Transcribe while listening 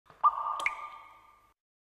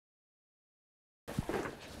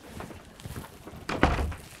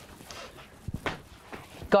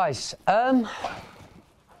Guys,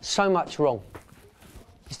 so much wrong.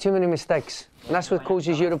 There's too many mistakes, and that's what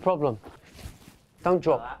causes you the problem. Don't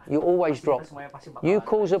drop. You always drop. You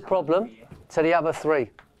cause a problem to the other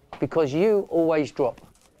three because you always drop.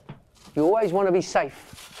 You always want to be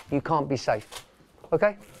safe. You can't be safe.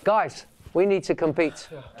 Okay? Guys, we need to compete.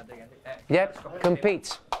 Yep,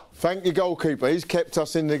 compete. Thank your goalkeeper. He's kept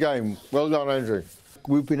us in the game. Well done, Andrew.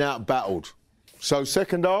 We've been out-battled. So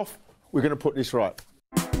second half, we're going to put this right.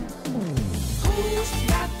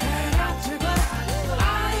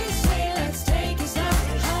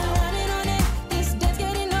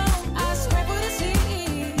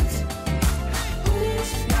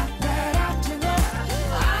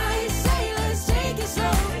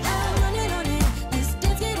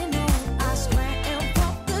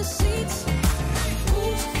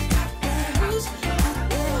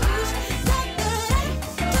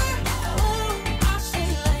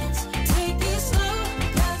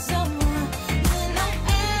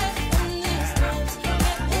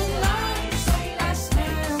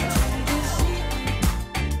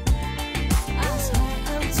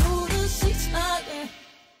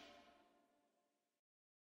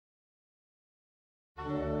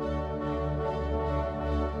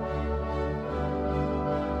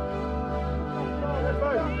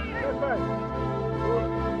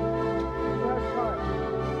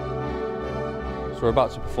 We're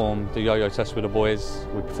about to perform the yo-yo test with the boys.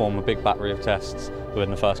 We perform a big battery of tests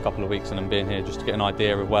within the first couple of weeks and then being here just to get an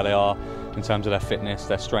idea of where they are in terms of their fitness,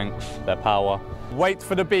 their strength, their power. Wait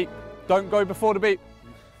for the beat, don't go before the beat.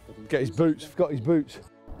 Get his boots, got his boots.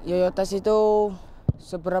 Yo-yo test itu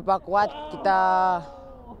seberapa kuat kita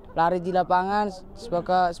lari di lapangan,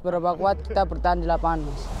 seberapa kuat kita bertahan di lapangan,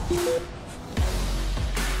 Mas.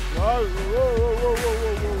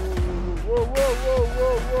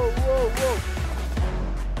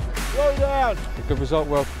 A good result.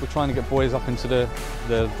 We're trying to get boys up into the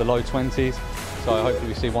low 20s, so hopefully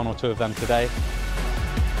we see one or two of them today.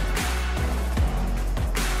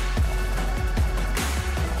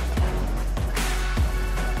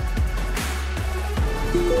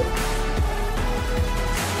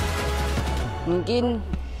 Mungkin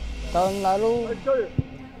tahun lalu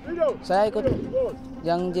saya ikut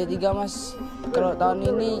yang J3, Mas. Kalau tahun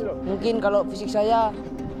ini mungkin kalau fisik saya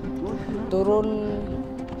turun,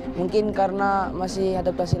 mungkin karena masih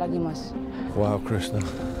adaptasi lagi, Mas. Wow, Krishna.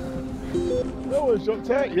 No one's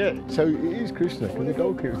dropped out yet. So it is Krishna, because the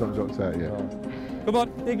goalkeeper's not dropped out yet. Come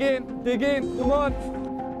on, dig in, come on.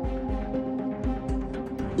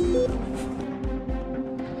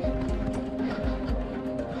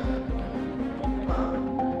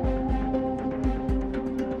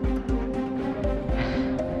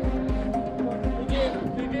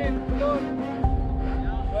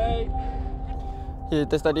 Ya,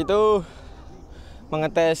 tes tadi itu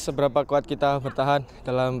mengetes seberapa kuat kita bertahan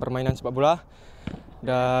dalam permainan sepak bola,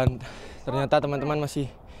 dan ternyata teman-teman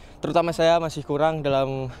terutama saya masih kurang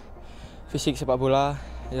dalam fisik sepak bola,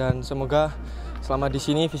 dan semoga selama di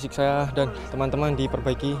sini fisik saya dan teman-teman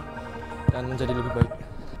diperbaiki dan menjadi lebih baik.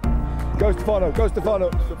 Go Stefano, go Stefano.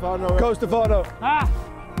 Go Stefano. Ah.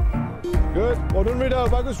 Good. Well done, Ridho.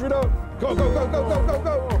 Bagus, Ridho. Go.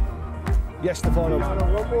 Yes, Stefano.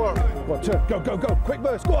 One more. 1, 2. Go. Quick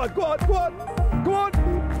burst. Go on.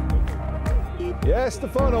 Yes,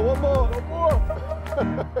 Stefano. One more.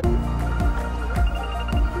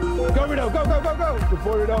 Go, Ridho. Go. Good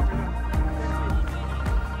boy, Ridho.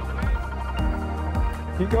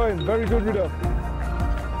 Keep going. Very good, Ridho.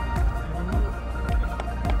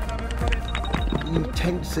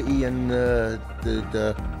 Intensity and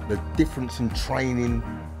the difference in training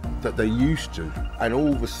that they're used to, and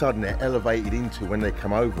all of a sudden they're elevated into when they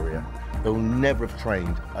come over here. They'll never have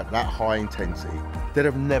trained at that high intensity. They'd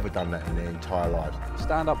have never done that in their entire lives.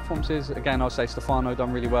 Stand-up performances, again, I'll say Stefano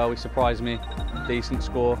done really well. He surprised me. Decent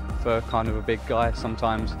score for kind of a big guy.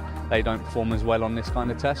 Sometimes they don't perform as well on this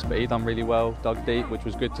kind of test, but he done really well, dug deep, which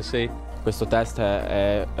was good to see. Questo test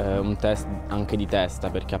è un test anche di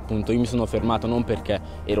testa, perché appunto io mi sono fermato non perché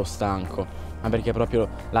ero stanco, ma perché proprio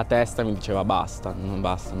la testa mi diceva basta, non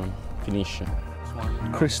finisce.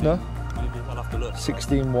 Krishna,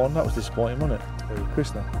 16-1, that was disappointing, wasn't it?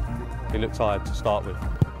 Krishna. He looked tired to start with.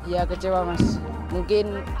 Ya, kecewa, Mas.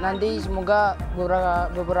 Mungkin nanti semoga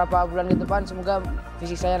beberapa bulan ke depan semoga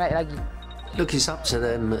fisik saya naik lagi. Look, it's up to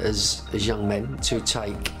them as young men to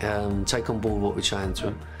take on board what we're saying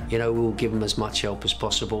to them. You know, we'll give them as much help as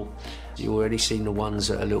possible. You've already seen the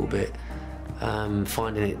ones that are a little bit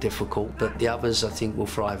finding it difficult, but the others I think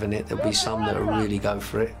will thrive in it. There'll be some that will really go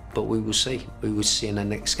for it, but we will see. We will see in the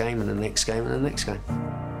next game and the next game and the next game.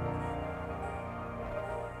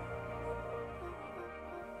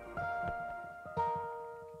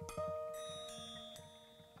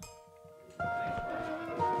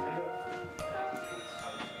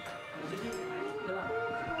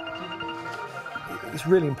 It's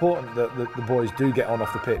really important that the boys do get on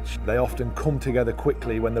off the pitch. They often come together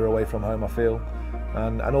quickly when they're away from home, I feel,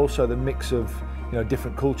 and also the mix of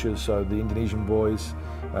different cultures. So the Indonesian boys,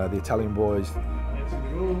 the Italian boys.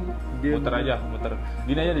 Muter aja, muter.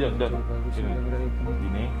 Gini aja Don.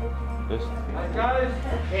 Gini. Terus.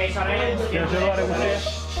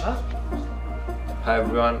 Hi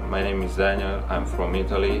everyone, my name is Daniel. I'm from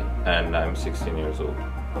Italy and I'm 16 years old.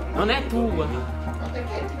 Non è tua.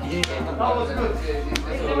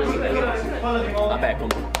 Vabbè,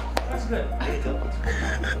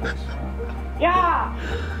 Yeah!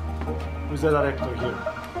 Who's the director here?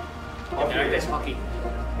 Hokky.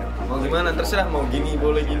 Mau gimana terserah, mau gini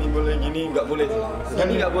boleh, gini boleh, gini nggak boleh.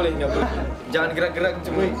 Gini nggak boleh, nggak boleh. Jangan gerak-gerak,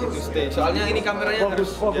 cuma itu stay. Soalnya ini kameranya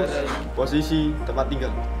harus posisi tempat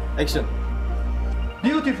tinggal. Action.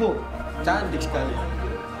 Beautiful. Cantik sekali.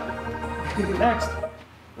 Next.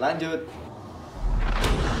 Lanjut.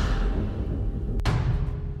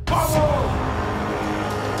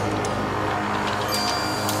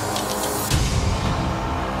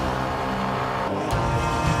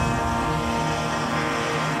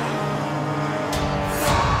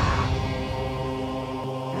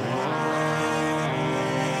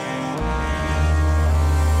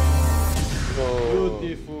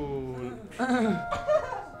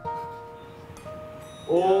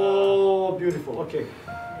 Oh, beautiful. Okay.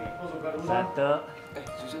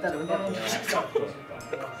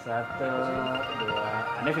 Satu, dua.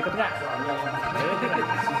 Anda ikut nggak?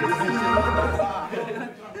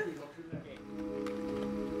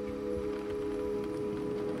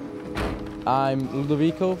 I'm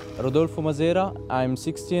Ludovico Rodolfo Masera. I'm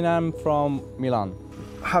 16. I'm from Milan.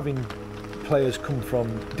 Having players come from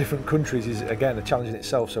different countries is again a challenge in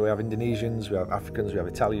itself. So we have Indonesians, we have Africans, we have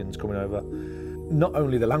Italians coming over. Not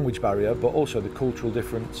only the language barrier, but also the cultural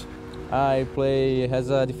difference. I play as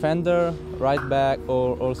a defender, right back,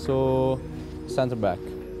 or also centre back.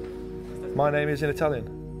 My name is in Italian.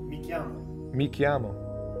 Mi chiamo.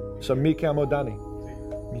 So mi chiamo Danny.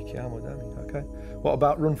 Mi chiamo Danny. Okay. What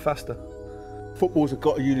about run faster? Football's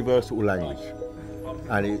got a universal language,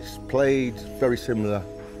 and it's played very similar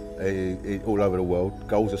all over the world.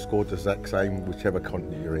 Goals are scored the exact same whichever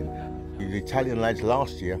continent you're in. The Italian lads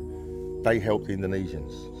last year, they helped the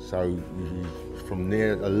Indonesians. So from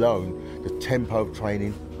there alone, the tempo of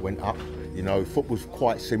training went up. Football's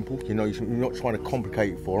quite simple. You're not trying to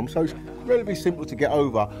complicate it for them. So it's relatively simple to get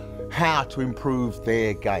over how to improve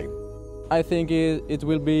their game. I think it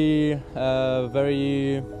will be a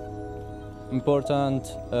very important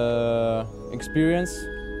experience,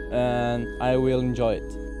 and I will enjoy it.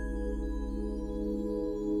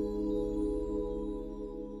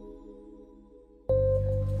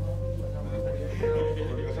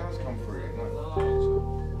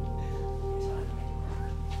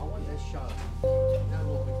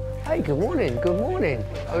 Hey, good morning, good morning.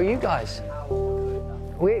 How are you guys?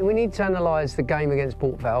 We need to analyse the game against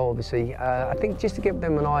Port Vale, obviously. I think just to give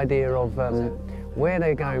them an idea of where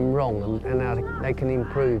they're going wrong and how they can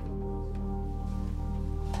improve.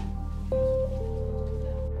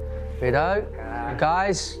 Ridho,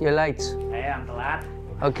 guys, you're late. Hey, I'm telat.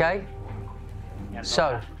 Okay.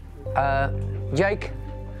 So, Jake,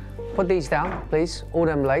 put these down, please. All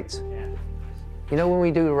them late. You know when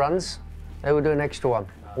we do runs, they will do an extra one,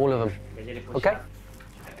 all of them. Okay?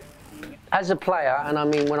 As a player, and I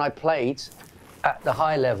mean when I played at the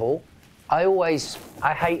high level, I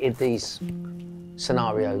hated these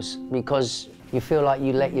scenarios because you feel like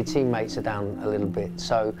you let your teammates down a little bit.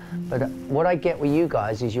 So, but what I get with you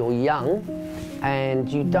guys is you're young and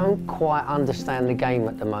you don't quite understand the game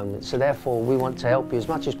at the moment. So therefore, we want to help you as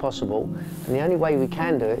much as possible. And the only way we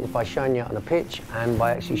can do it is by showing you on a pitch and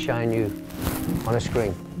by actually showing you on a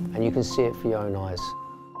screen. And you can see it for your own eyes.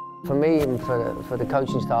 For me and for the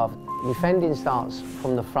coaching staff, defending starts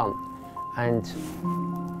from the front. And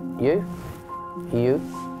you,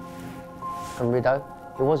 and Ridho,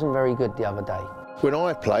 it wasn't very good the other day. When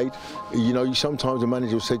I played, sometimes the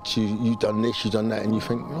manager said to you, you've done this, you've done that, and you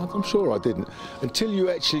think, well, I'm sure I didn't. Until you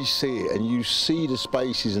actually see it and you see the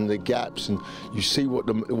spaces and the gaps and you see what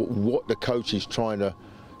the coach is trying to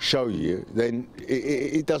show you, then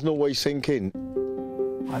it doesn't always sink in.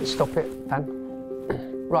 Right, stop it, Dan.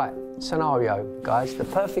 Right, scenario, guys. The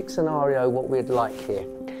perfect scenario, what we'd like here.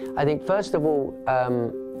 I think, first of all,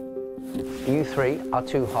 you three are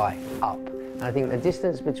too high up. And I think the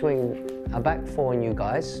distance between a back four and you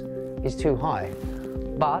guys is too high.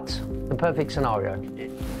 But the perfect scenario,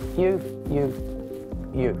 you.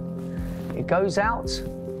 It goes out,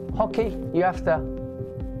 Hokky, you have to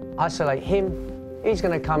isolate him. He's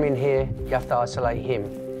going to come in here, you have to isolate him.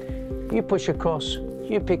 You push across,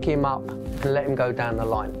 you pick him up and let him go down the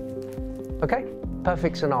line. Okay?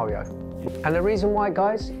 Perfect scenario. And the reason why,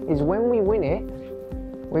 guys, is when we win it,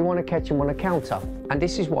 we want to catch them on a counter. And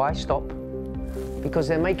this is why, stop, because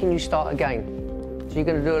they're making you start again. So you're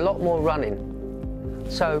going to do a lot more running.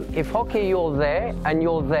 So if Hokky, you're there, and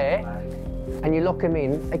you lock them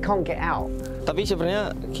in, they can't get out. Tapi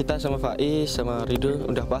sebenarnya kita sama Faiz, sama Ridho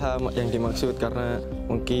udah paham yang dimaksud karena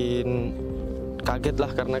mungkin kaget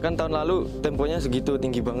lah karena kan tahun lalu temponya segitu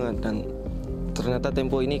tinggi banget dan ternyata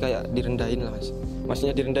tempo ini kayak direndahin lah mas.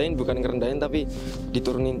 Maksudnya direndahin bukan ngerendahin tapi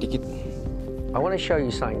diturunin dikit. I want to show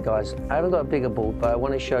you something, guys. I haven't got a bigger board, but I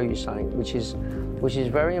want to show you something which is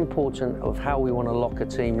very important of how we want to lock a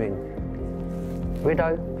team in.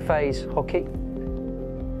 Ridho, Faiz, Hokky.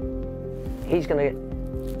 He's going to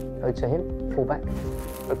go to him, fall back,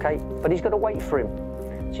 okay? But he's got to wait for him.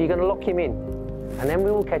 So you're going to lock him in, and then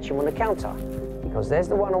we will catch him on the counter. Because there's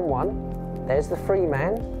the one-on-one, there's the free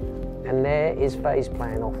man, and there is Faiz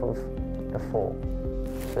playing off of the 4.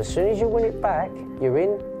 So as soon as you win it back, you're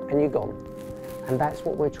in and you're gone. And that's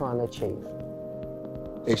what we're trying to achieve.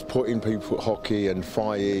 It's putting people, Hokky and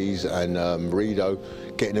Faiz and Ridho,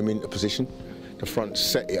 getting them into position. The front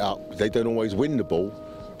set it up. They don't always win the ball,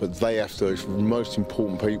 but they have to, it's the most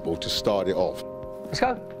important people to start it off. Let's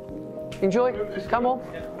go. Enjoy. Come on.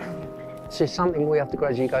 It's just something we have to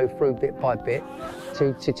gradually go through bit by bit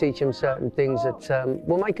to teach them certain things that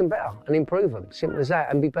will make them better and improve them. Simple as that,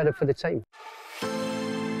 and be better for the team.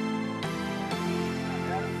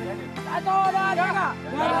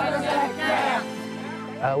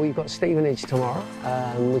 We've got Stevenage tomorrow,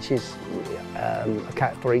 which is a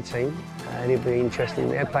Cat 3 team. It'll be interesting.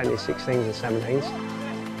 They're playing their 16s and 17s.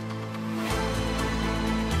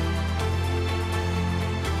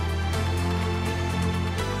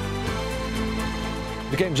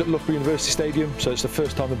 The game's at Loughborough University Stadium, so it's the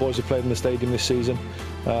first time the boys have played in the stadium this season,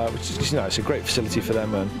 which is, it's a great facility for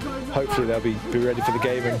them, and hopefully they'll be ready for the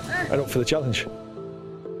game and up for the challenge.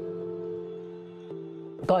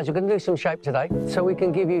 Guys, we're going to do some shape today, so we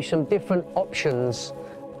can give you some different options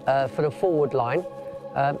for the forward line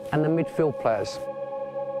and the midfield players.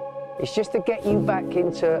 It's just to get you back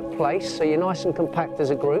into place, so you're nice and compact as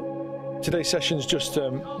a group. Today's session's just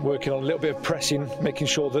working on a little bit of pressing, making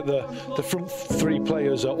sure that the front 3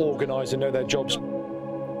 players are organised and know their jobs.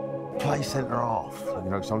 Play centre half.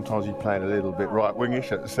 You know, sometimes he's playing a little bit right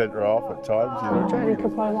wingish at the centre half at times. You know. Do you reckon he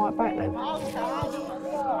could play right back then?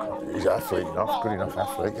 He's athlete enough, good enough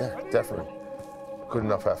athlete, yeah, definitely. Good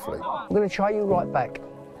enough athlete. I'm going to try you right back.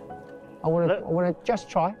 I want to just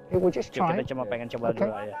try. We'll just try it.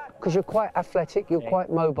 Okay? Because you're quite athletic, you're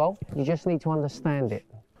quite mobile. You just need to understand it.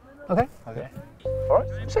 Okay? Okay. All right,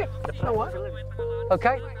 that's it. Don't worry.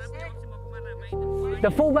 Okay? The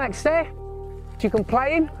fullback's there. You can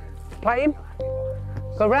play him.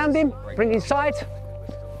 Go round him, bring inside.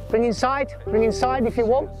 Bring inside if you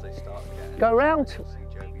want. Go round.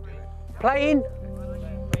 Play in.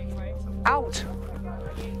 Out.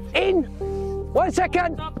 In. 1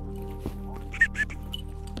 second.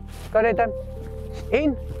 Go there, Dan.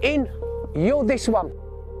 In. You're this one.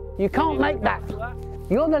 You can't make that.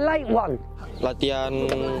 You're the late one.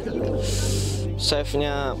 Latihan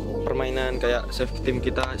save-nya permainan kayak save tim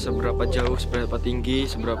kita seberapa jauh, seberapa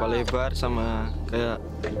tinggi, seberapa lebar, sama kayak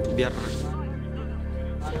biar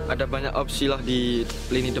ada banyak opsi lah di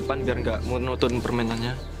lini depan biar nggak monoton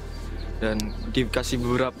permainannya. Dan dikasih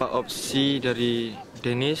beberapa opsi dari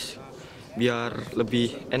Dennis biar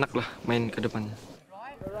lebih enak lah main ke depannya.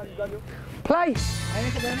 Play.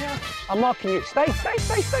 I'm marking you. Stay.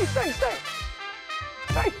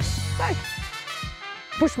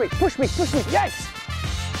 Push me. Yes.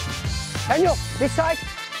 Daniel, this side.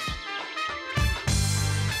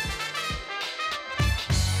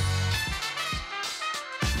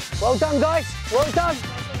 Well done, guys. Well done.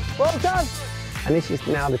 And this is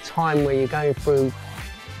now the time where you're going through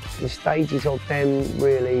the stages of them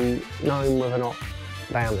really knowing whether or not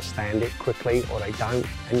they understand it quickly or they don't.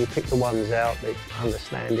 And you pick the ones out that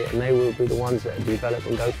understand it, and they will be the ones that develop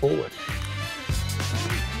and go forward.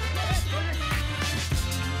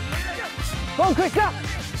 Go on, Krista!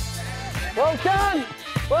 Well done!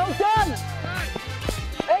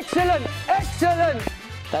 Excellent!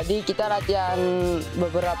 Tadi kita latihan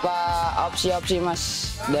beberapa opsi-opsi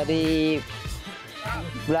mas, dari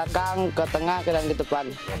belakang ke tengah dan ke depan.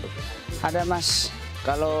 Ada mas,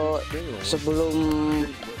 kalau sebelum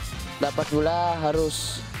dapat bola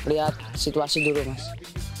harus lihat situasi dulu mas.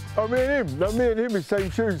 Me and him is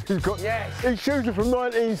same shoes. His shoes are from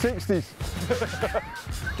 1960s.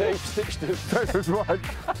 Dave stitched us. That was right.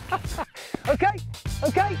 Okay.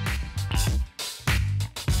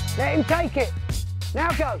 Let him take it. Now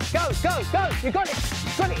go, go, go, go. You got it,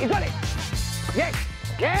 got it, you got it. Yes,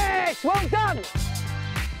 yes, well done.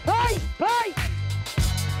 Play, play.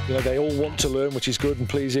 You know, they all want to learn, which is good and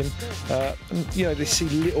pleasing. And, you know, they see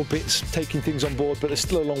little bits, taking things on board, but there's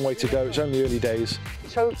still a long way to go. It's only early days.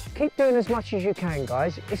 So keep doing as much as you can,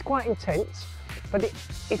 guys. It's quite intense, but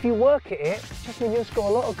if you work at it, trust me, you'll score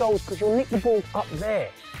a lot of goals because you'll nick the ball up there.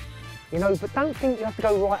 You know, but don't think you have to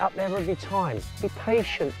go right up there every time. Be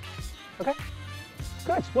patient, okay?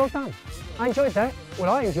 Good, well done. I enjoyed that. Well,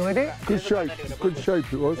 I enjoyed it. Good shape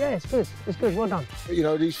it was. Yeah, it's good, well done. You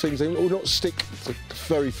know, these things, they will not stick the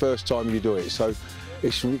very first time you do it, so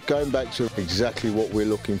it's going back to exactly what we're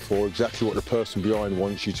looking for, exactly what the person behind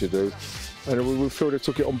wants you to do, and we feel they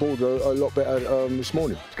took it on board a lot better this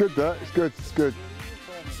morning. It's good, that. It's good, it's good.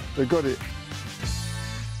 They got it.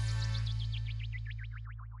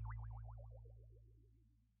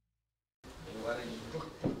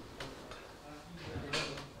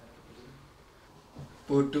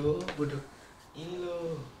 Bodoh. Ini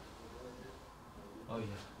loh. Oh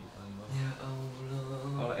iya, Ya Allah.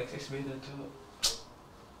 Kalau XS beda, Cok.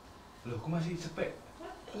 Loh, aku masih cepet.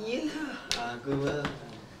 Iya, aku bang.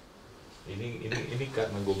 Ini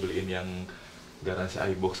karena gue beliin yang garansi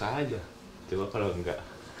iBox aja. Coba kalau enggak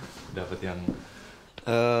dapat yang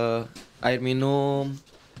Air minum,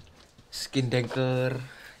 skin tanker,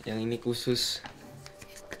 yang ini khusus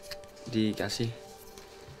dikasih.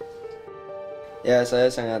 Ya, saya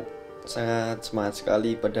sangat semangat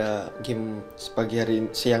sekali pada game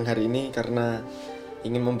siang hari ini karena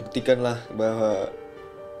ingin membuktikan lah bahwa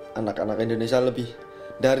anak-anak Indonesia lebih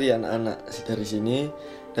dari anak-anak dari sini,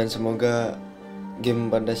 dan semoga game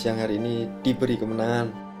pada siang hari ini diberi kemenangan.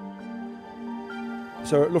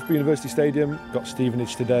 So at Loughborough University Stadium, got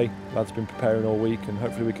Stevenage today. Lads been preparing all week, and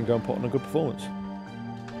hopefully we can go and put on a good performance.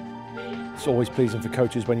 It's always pleasing for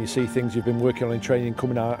coaches when you see things you've been working on in training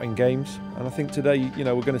coming out in games, and I think today, you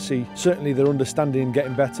know, we're going to see certainly their understanding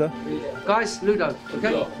getting better. Guys, Ludo,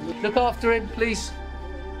 okay? Look after him, please.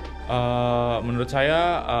 Menurut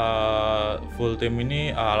saya full team ini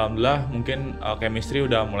alhamdulillah mungkin chemistry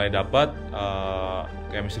udah mulai dapat,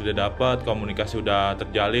 komunikasi udah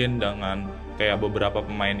terjalin dengan kayak beberapa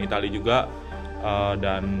pemain Italia juga,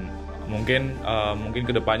 dan mungkin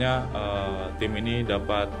kedepannya tim ini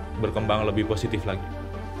dapat berkembang lebih positif lagi.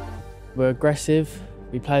 We're aggressive,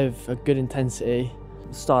 we play with a good intensity.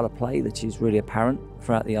 Style of play that is really apparent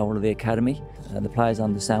throughout the whole of the academy. The players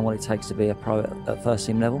understand what it takes to be a pro at first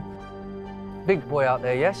team level. Big boy out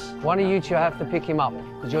there, yes? One of you two have to pick him up,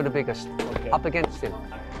 because you're the biggest. Okay. Up against him.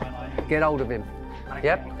 Get hold of him.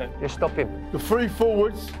 Yep, just stop him. The three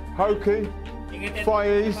forwards, Hokky,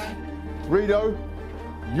 Faiz, Ridho,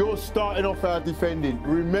 you're starting off our defending.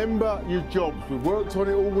 Remember your jobs. We've worked on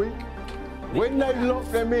it all week. When they lock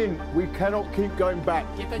them in, we cannot keep going back.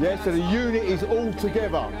 Yeah, so the unit is all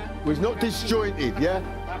together. It's not disjointed, yeah?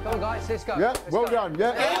 Come on, guys, let's go. Yeah, well done,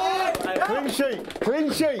 yeah? Clean sheet,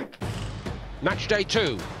 clean sheet. Match day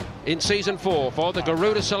 2 in season 4 for the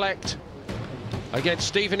Garuda Select against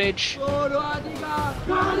Stevenage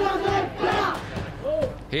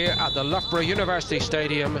here at the Loughborough University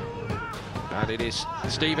Stadium, and it is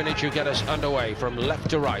Stevenage who get us underway from left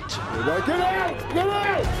to right. Get out! Get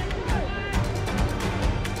out!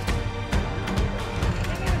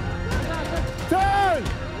 Turn!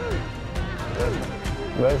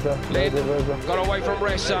 Lynn got away from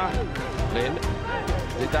Reza. Lynn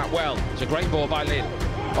did that well. It's a great ball by Lynn.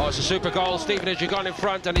 Oh, it's a super goal. Stevenage have gone in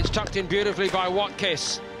front, and it's tucked in beautifully by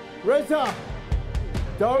Watkis. Reza,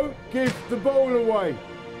 don't give the ball away.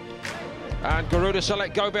 And Garuda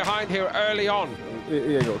Select go behind here early on.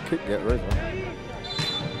 He ain't got a kick yet, Reza.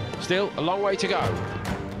 Still a long way to go.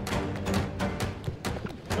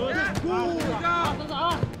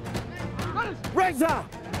 Reza,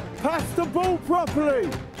 pass the ball properly.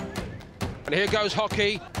 And here goes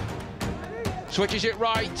Hokky. Switches it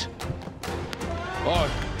right. Oh,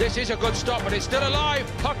 this is a good stop, but it's still alive.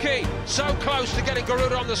 Hokky, so close to getting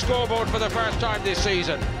Garuda on the scoreboard for the first time this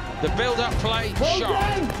season. The build-up play, sharp.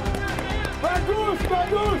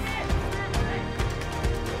 Bagus!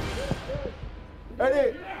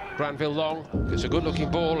 Edit. Granville long, it's a good-looking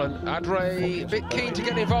ball, and Adre a bit keen to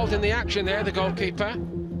get involved in the action there, the goalkeeper.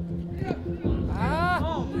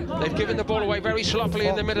 They've given the ball away very sloppily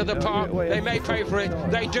in the middle of the park. They may pay for it.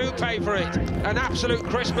 They do pay for it. An absolute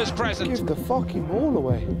Christmas present. Give the fucking ball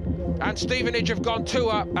away. And Stevenage have gone 2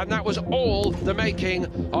 up, and that was all the making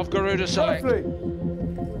of Garuda Select.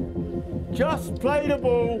 Just play the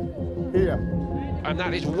ball here. And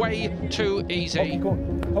that is way too easy.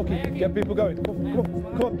 Hokky, get people going. Come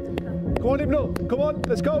on, Ibno. Come on,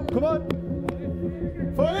 let's go. Come on.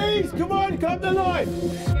 Faiz, come on, come the line.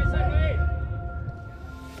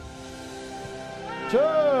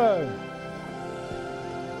 Turn.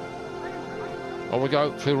 On we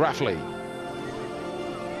go to Rafley.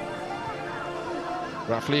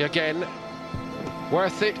 Rafley again.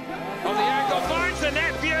 Worth it. On the angle, finds the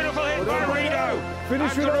net. Beautiful hit by Ridho.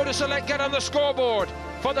 And Garuda Select get on the scoreboard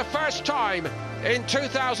for the first time in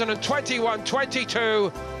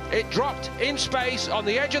 2021-22. It dropped in space on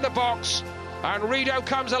the edge of the box, and Ridho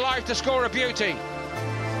comes alive to score a beauty.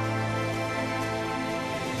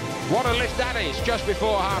 What a lift that is just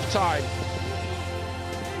before half-time.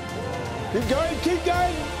 Keep going, keep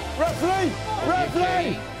going. Rafley,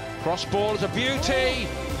 Rafley. Cross ball is a beauty.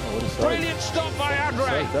 Brilliant stop by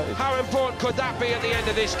Andre. How important could that be at the end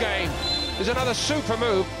of this game? There's another super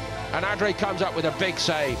move, and Andre comes up with a big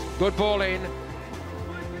save. Good ball in.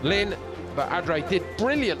 Lynn, but Andre did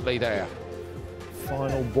brilliantly there.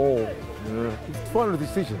 Final ball. Yeah. Final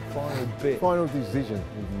decision. Final bit. Final decision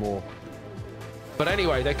is more. But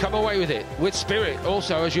anyway, they come away with it, with spirit,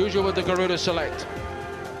 also, as usual with the Garuda Select.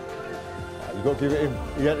 You've got to give it him.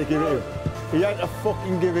 He had to give it him. He had to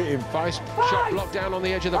fucking give it him. Faiz shot blocked down on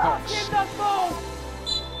the edge of the box.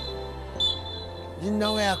 You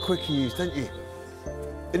know how quick he is, don't you?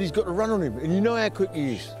 And he's got to run on him, and you know how quick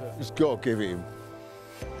he is. He's got to give it him.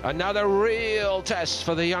 Another real test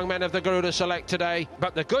for the young men of the Garuda Select today.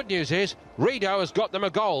 But the good news is, Ridho has got them a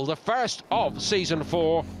goal, the first of season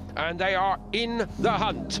 4, and they are in the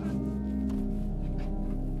hunt.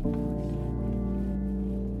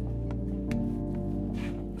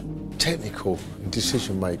 Technical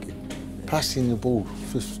decision making, passing the ball,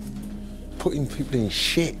 just putting people in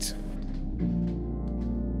shit.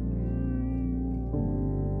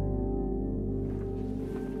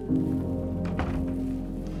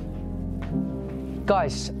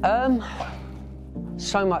 Guys,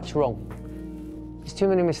 so much wrong. There's too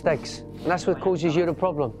many mistakes, and that's what causes you the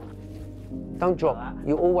problem. Don't drop.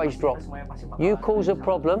 You always drop. You cause a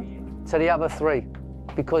problem to the other 3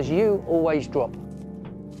 because you always drop.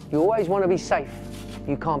 You always want to be safe.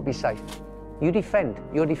 You can't be safe. You defend.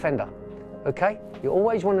 You're a defender. Okay? You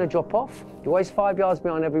always want to drop off. You're always 5 yards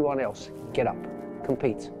behind everyone else. Get up.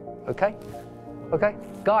 Compete. Okay? Okay?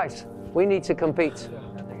 Guys, we need to compete.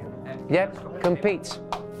 Yep, compete.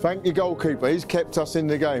 Thank your goalkeeper. He's kept us in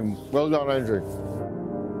the game. Well done, Andrew.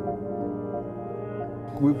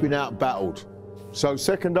 We've been out-battled. So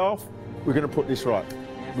second half, we're going to put this right.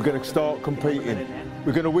 We're going to start competing.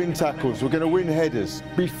 We're going to win tackles. We're going to win headers.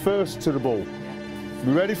 Be first to the ball.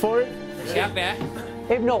 You ready for it? Yeah.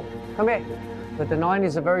 Hypno, come here. But the 9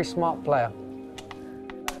 is a very smart player.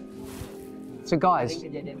 So guys,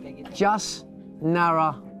 just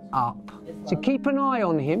narrow up. So keep an eye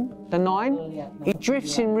on him, the 9. He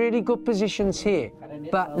drifts in really good positions here,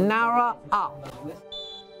 but narrow up.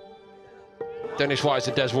 Dennis Wise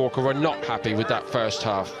and Des Walker were not happy with that first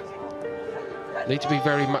half. Need to be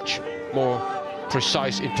very much more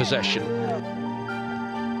precise in possession.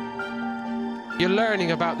 You're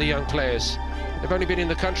learning about the young players. They've only been in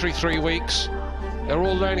the country 3 weeks. They're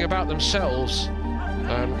all learning about themselves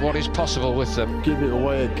and what is possible with them. Give it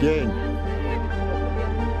away again.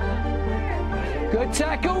 Good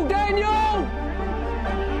tackle, Daniel!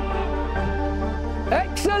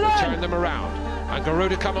 Excellent! Turn them around, and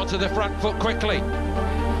Garuda come onto the front foot quickly.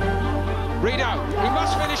 Ridho, he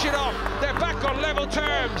must finish it off. They're back on level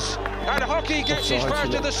terms. And Hokky gets his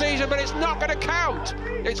first of the season, but it's not going to count.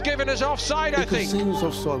 It's given us offside, I think. He could see he's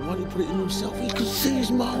offside. Why didn't he put it in himself? He could see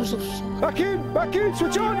he's miles offside. Back in,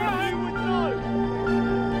 switch on.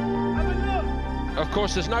 Of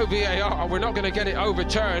course, there's no VAR. We're not going to get it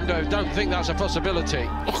overturned. I don't think that's a possibility.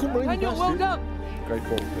 Daniel, well done. Great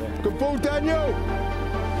ball. Yeah. Good ball, Daniel.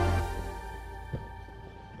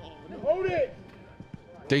 Hold it.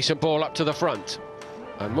 Decent ball up to the front.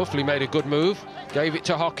 And Muffley made a good move. Gave it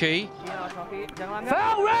to Hokky.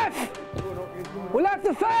 Foul, ref! We'll have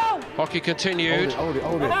to foul! Hokky continued. Hold it.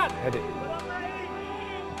 Head it.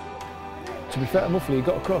 To be fair to Muffley, he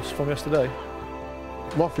got across from yesterday.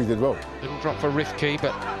 Muffley did well. Didn't drop for Rifki,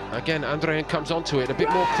 but again, Andrean comes onto it a bit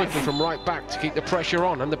more quickly from right back to keep the pressure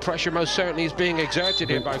on, and the pressure most certainly is being exerted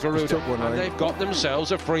here by Garuda, and they've got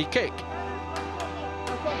themselves a free kick.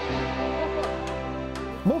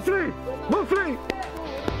 Muffley!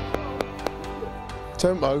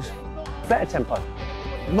 Tempo. Better tempo.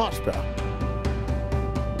 Much better.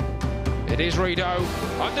 It is Ridho,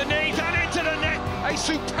 underneath and into the net. A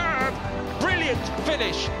superb, brilliant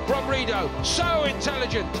finish from Ridho. So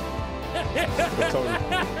intelligent. I told him.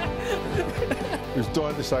 He was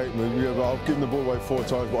dying to say it to me, yeah, but I've given the ball away 4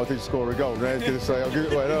 times, but I did score a goal. Now he's going to say, I'll give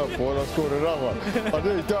it away another 4 and I scored another one. I do,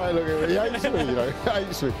 he's dying looking at me. He hates me, you know, he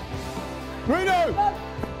hates me. Ridho!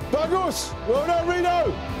 Bagus! Well done,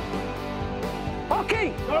 Ridho!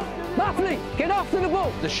 Hokky! Lovely! Get after the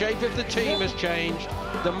ball! The shape of the team has changed.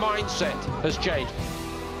 The mindset has changed.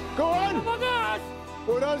 Go on!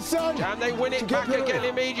 Well done, son! Can they win it back again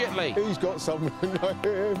immediately? He's got something.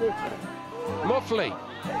 Muffley.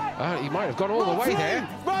 He might have gone all the way there.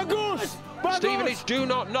 Bagus! Stevenage do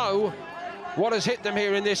not know what has hit them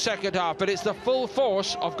here in this second half, but it's the full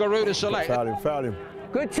force of Garuda Select. Foul him.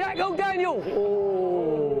 Good tackle, Daniel! Oh.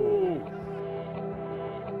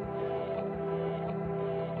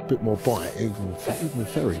 Bit more bite, even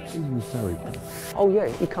Ferry. Oh yeah,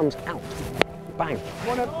 he comes out. Bang.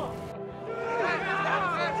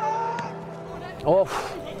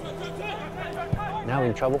 Off. Now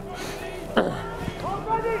in trouble.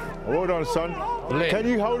 Well done, son. Lynn. Can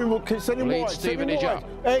you hold him? Send him Lead wide. Stevenage up.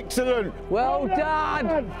 Excellent. Well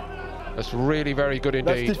done. That's really very good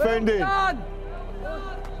indeed. That's defending. Well done.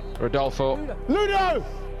 Rodolfo. Ludo!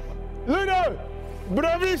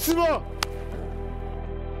 Bravissimo!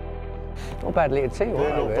 Not badly at team.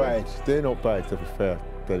 They're not bad, to be fair,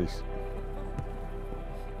 Dennis.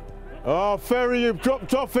 Oh, Ferry, you've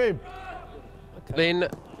dropped off him. Lynn.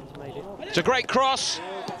 It's a great cross.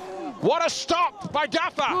 What a stop by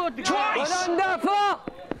Daffa! Twice! Well done, Daffa!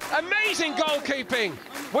 Amazing goalkeeping.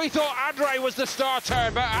 We thought Adre was the star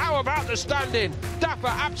turn, but how about the stand-in? Daffa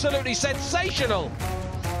absolutely sensational.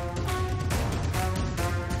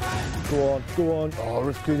 Go on. Oh,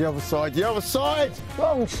 Rifki, the other side.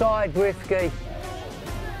 Wrong side, Rifki.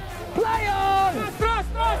 Play on! Cross!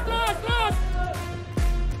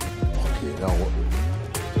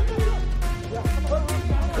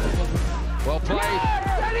 Well played.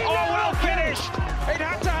 Oh, well finished. It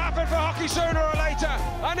had to happen for Hokky sooner or later,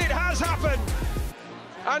 and it has happened.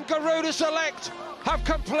 And Garuda Select have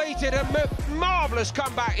completed a marvellous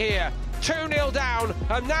comeback here. 2-0 down,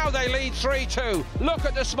 and now they lead 3-2. Look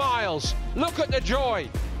at the smiles. Look at the joy.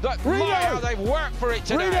 How they've worked for it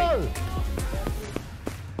today. Ridho!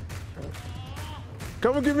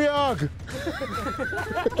 Come and give me a hug.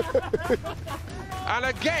 And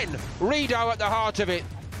again, Ridho at the heart of it.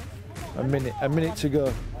 A minute to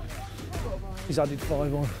go. He's added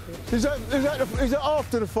 5 on. Is that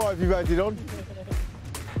after the 5 you've added on?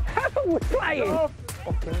 How are we playing?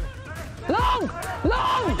 Long!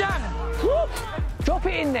 Done! Drop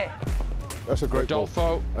it in there. That's a great Rodolfo.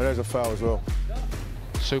 ball. And there's a foul as well.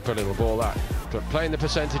 Super little ball, that. Playing the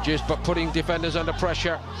percentages, but putting defenders under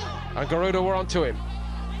pressure. And Garuda were onto him.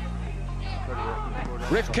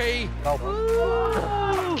 Rifki.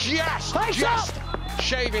 Just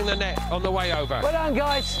shaving the net on the way over. Well done,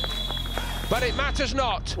 guys. But it matters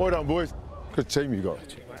not. Well done, boys. Good team you got.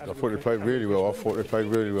 I thought they played really well.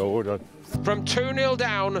 Well done. From 2-0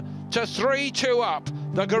 down to 3-2 up,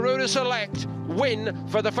 the Garuda Select win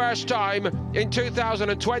for the first time in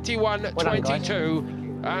 2021-22.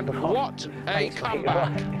 And what a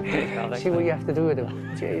comeback. See what you have to do with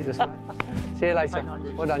them. Jesus, man. See you later.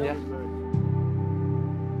 Well done, yeah.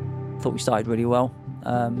 Thought we started really well,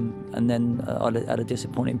 and then I had a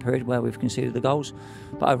disappointing period where we've conceded the goals.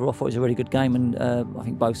 But overall, I thought it was a really good game, and I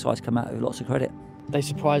think both sides come out with lots of credit. They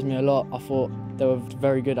surprised me a lot. I thought they were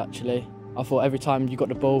very good, actually. I thought every time you got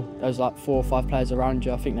the ball, there was like 4 or 5 players around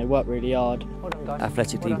you. I think they worked really hard.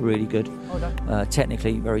 Athletically, really good.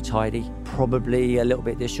 Technically, very tidy. Probably a little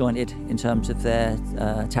bit disjointed in terms of their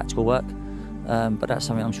tactical work. But that's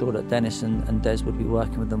something I'm sure that Dennis and Des would be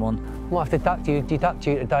working with them on. I might have to deduct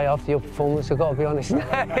you today after your performance, I've got to be honest.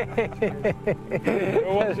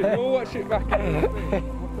 We'll watch it back.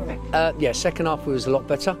 Yeah, second half was a lot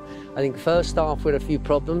better. I think first half we had a few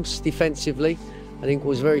problems defensively. I think it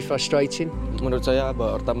was very frustrating. Menurut saya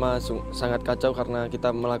babak pertama sangat kacau karena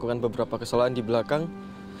kita melakukan beberapa kesalahan di belakang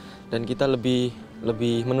dan kita lebih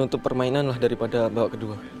menutup permainan lah daripada babak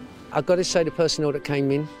kedua. I've got to say the personnel that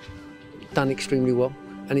came in done extremely well,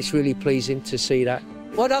 and it's really pleasing to see that.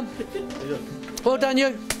 Well done. Well done,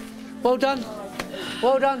 you. Well done.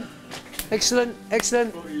 Well done. Excellent.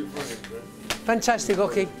 Fantastic,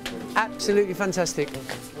 Hokky. Absolutely fantastic.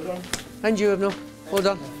 And you, Abnor. Well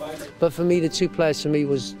done. But for me, the 2 players for me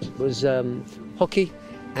was Hokky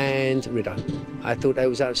and Ridho. I thought they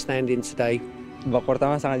was outstanding today. Babak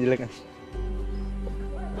pertama sangat jelek.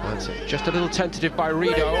 That's it. Just a little tentative by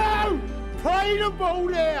Ridho. Play the ball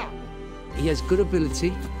there. He has good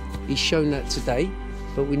ability. He's shown that today,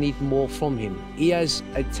 but we need more from him. He has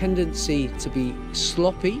a tendency to be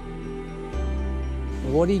sloppy.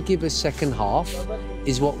 What he gives us second half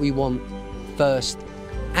is what we want first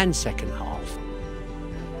and second half.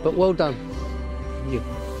 But well done, you.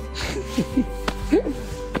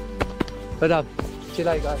 Well done. See you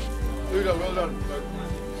later, guys. Well done.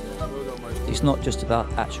 It's not just about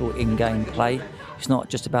actual in-game play. It's not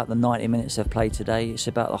just about the 90 minutes they've played today. It's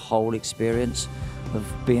about the whole experience of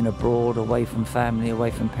being abroad, away from family,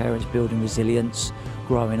 away from parents, building resilience,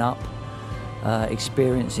 growing up,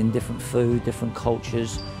 experiencing different food, different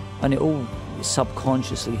cultures, and it all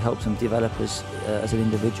subconsciously helps them develop as an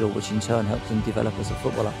individual, which in turn helps them develop as a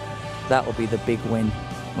footballer. That will be the big win,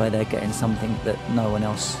 where they're getting something that no one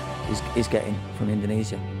else is getting from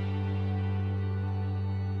Indonesia.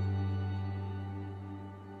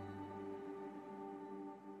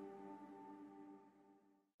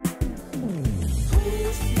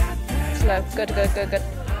 Slow, good.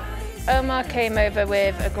 Omar came over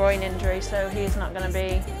with a groin injury, so he's not going to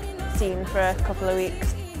be seen for a couple of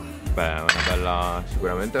weeks. Beh,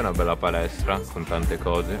 sicuramente una bella palestra con tante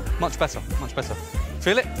cose. Much better.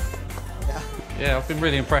 Feel it? Yeah, I've been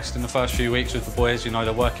really impressed in the first few weeks with the boys. You know,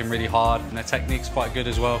 they're working really hard and their technique's quite good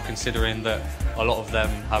as well, considering that a lot of them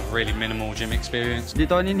have really minimal gym experience. Di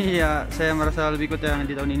tahun ini ya saya merasa lebih kuat yang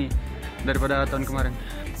di tahun ini daripada tahun kemarin.